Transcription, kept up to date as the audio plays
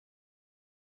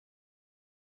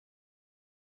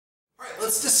All right,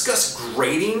 let's discuss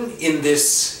grading in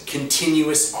this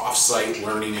continuous offsite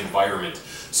learning environment.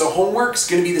 So homework's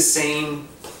going to be the same,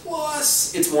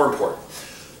 plus it's more important.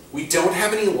 We don't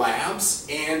have any labs,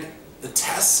 and the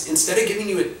tests, instead of giving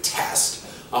you a test,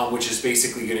 which is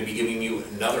basically going to be giving you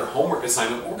another homework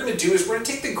assignment, what we're going to do is we're going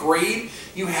to take the grade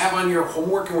you have on your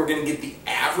homework and we're going to get the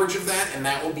average of that, and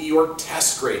that will be your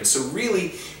test grade. So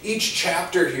really, each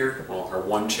chapter here, well, or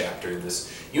one chapter in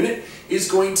this unit,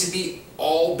 is going to be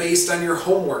all based on your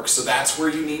homework. So that's where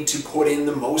you need to put in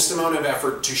the most amount of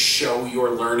effort to show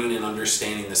your learning and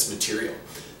understanding this material.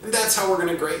 And that's how we're going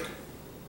to grade.